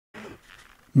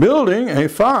Building a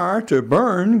fire to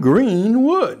burn green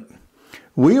wood.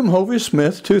 William Hovey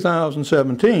Smith,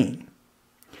 2017.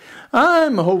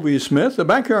 I'm Hovey Smith, a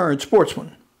backyard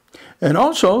sportsman, and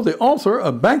also the author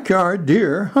of Backyard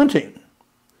Deer Hunting.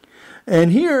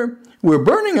 And here we're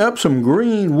burning up some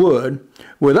green wood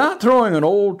without throwing an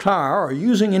old tire or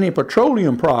using any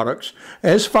petroleum products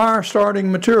as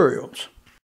fire-starting materials.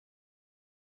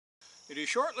 It is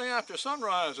shortly after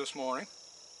sunrise this morning,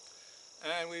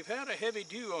 and we've had a heavy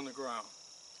dew on the ground.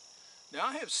 Now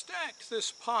I have stacked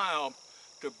this pile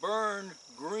to burn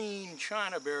green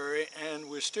Chinaberry and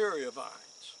Wisteria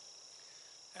vines.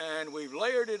 And we've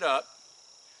layered it up,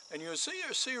 and you'll see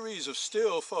a series of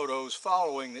still photos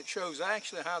following that shows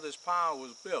actually how this pile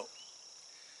was built.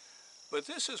 But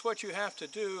this is what you have to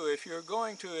do if you're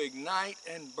going to ignite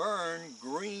and burn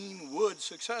green wood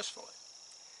successfully.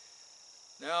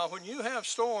 Now when you have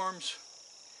storms,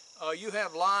 you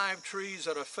have live trees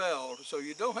that are felled, so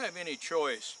you don't have any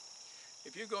choice.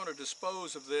 If you're going to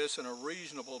dispose of this in a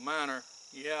reasonable manner,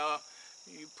 yeah,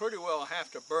 you pretty well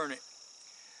have to burn it.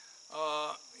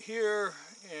 Here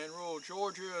in rural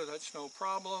Georgia, that's no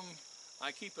problem.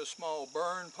 I keep a small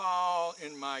burn pile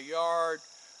in my yard.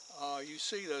 You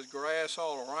see there's grass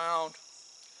all around,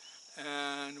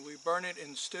 and we burn it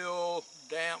in still,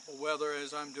 damp weather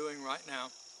as I'm doing right now.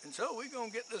 And so we're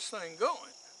going to get this thing going.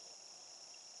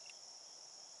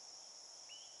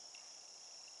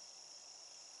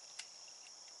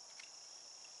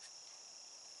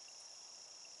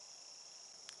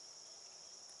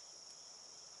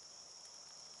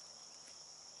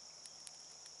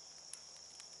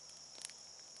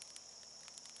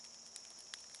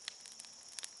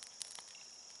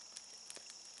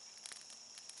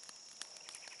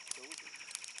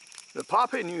 The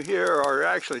popping you hear are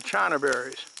actually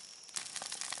Chinaberries.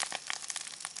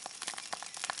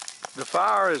 The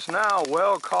fire is now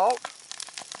well caught,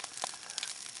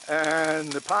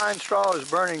 and the pine straw is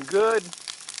burning good.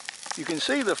 You can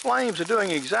see the flames are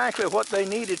doing exactly what they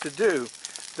needed to do.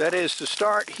 That is to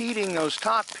start heating those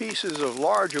top pieces of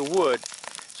larger wood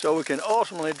so we can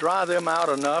ultimately dry them out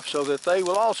enough so that they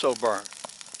will also burn.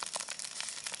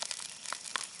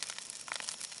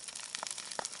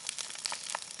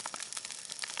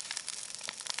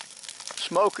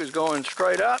 Smoke is going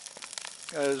straight up.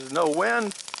 There's no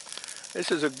wind.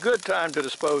 This is a good time to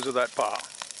dispose of that pile.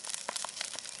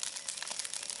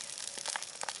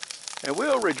 And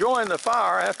we'll rejoin the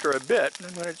fire after a bit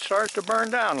when it starts to burn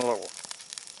down a little.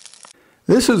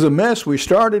 This is a mess we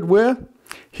started with.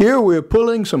 Here we're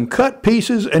pulling some cut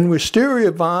pieces and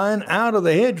wisteria vine out of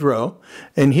the hedgerow,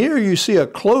 and here you see a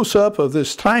close-up of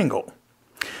this tangle.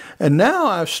 And now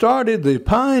I've started the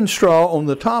pine straw on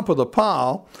the top of the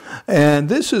pile, and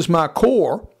this is my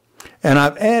core, and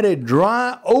I've added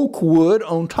dry oak wood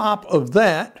on top of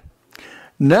that.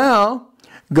 Now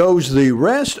goes the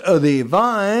rest of the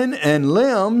vine and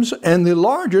limbs and the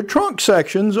larger trunk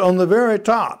sections on the very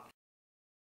top.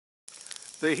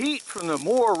 The heat from the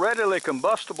more readily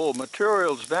combustible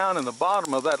materials down in the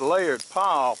bottom of that layered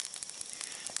pile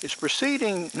is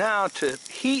proceeding now to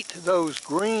heat those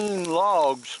green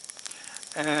logs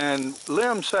and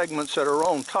limb segments that are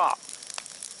on top.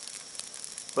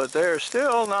 But they're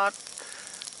still not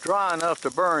dry enough to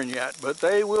burn yet, but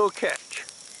they will catch.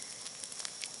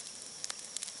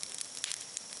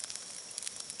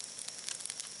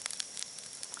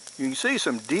 You can see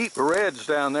some deep reds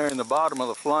down there in the bottom of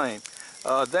the flame.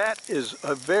 That is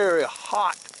a very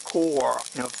hot core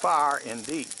fire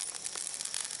indeed.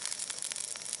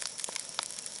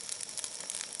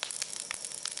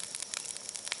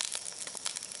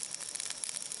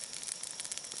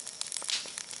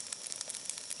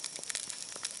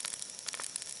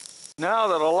 Now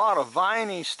that a lot of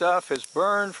viney stuff has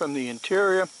burned from the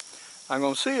interior, I'm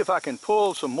going to see if I can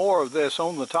pull some more of this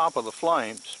on the top of the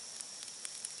flames.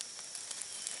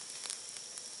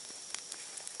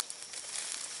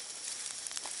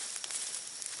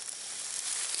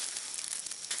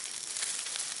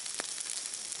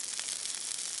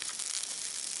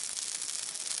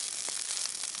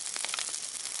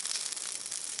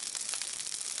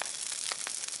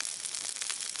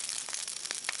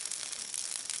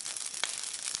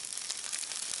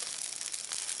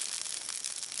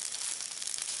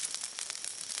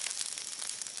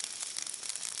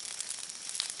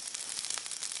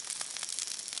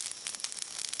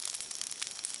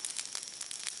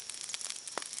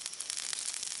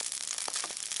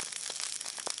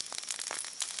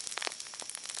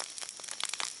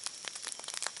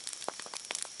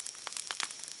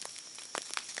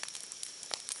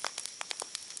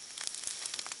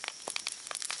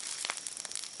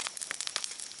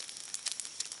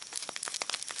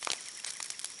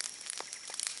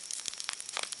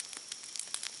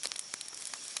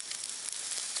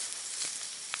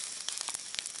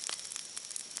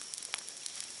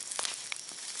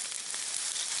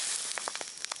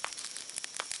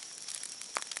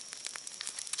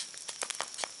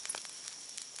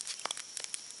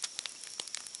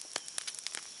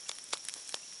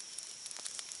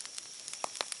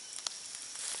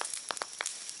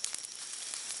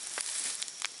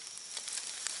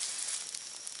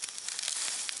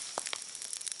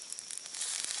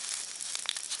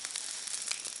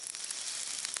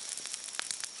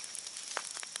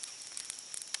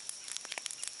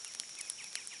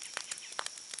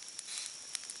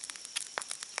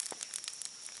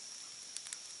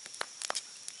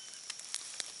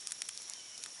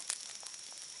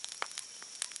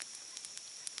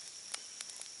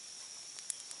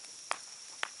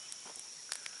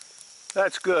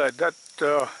 That's good.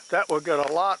 That will get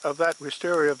a lot of that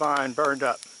wisteria vine burned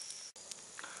up.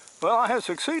 Well, I have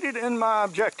succeeded in my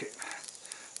objective.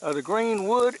 The green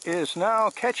wood is now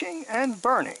catching and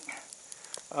burning.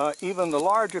 Even the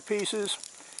larger pieces,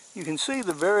 you can see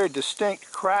the very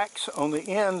distinct cracks on the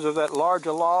ends of that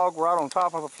larger log right on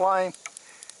top of the flame.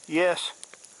 Yes,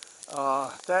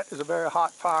 that is a very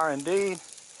hot fire indeed.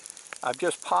 I've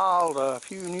just piled a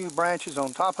few new branches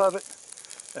on top of it,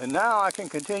 and now I can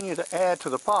continue to add to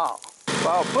the pile.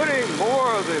 While putting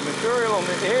more of the material on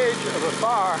the edge of the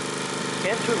fire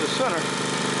into the center,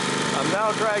 I'm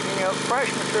now dragging up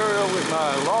fresh material with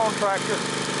my lawn tractor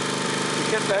to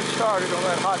get that started on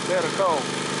that hot bed of coal.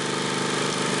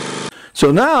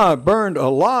 So now I've burned a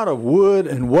lot of wood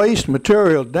and waste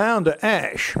material down to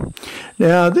ash.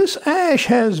 Now this ash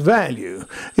has value.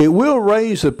 It will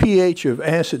raise the pH of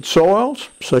acid soils,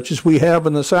 such as we have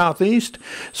in the southeast,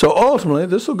 so ultimately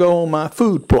this will go on my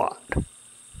food plot.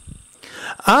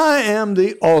 I am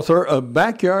the author of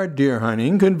Backyard Deer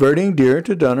Hunting, Converting Deer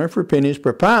to Dunner for Pennies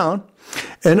Per Pound,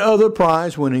 and other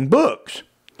prize-winning books.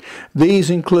 These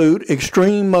include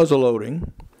Extreme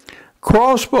Muzzleloading,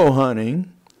 Crossbow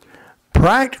Hunting,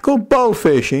 Practical Bow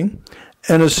Fishing,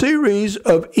 and a series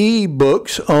of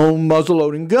e-books on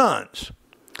muzzleloading guns.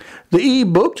 The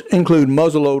e-books include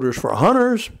muzzleloaders for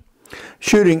hunters,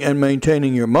 shooting and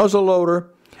maintaining your muzzleloader,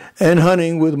 and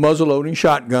hunting with muzzleloading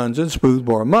shotguns and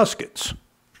smoothbore muskets.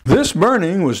 This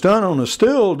burning was done on a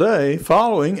still day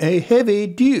following a heavy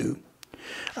dew.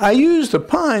 I used a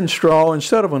pine straw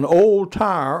instead of an old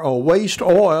tire or waste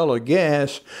oil or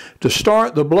gas to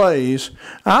start the blaze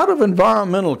out of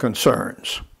environmental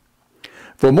concerns.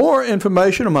 For more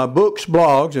information on my books,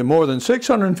 blogs, and more than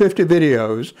 650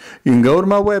 videos, you can go to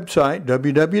my website,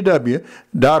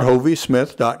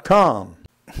 www.hoviesmith.com.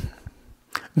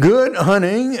 Good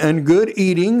hunting and good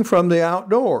eating from the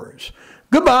outdoors.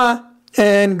 Goodbye,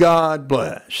 and God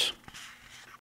bless.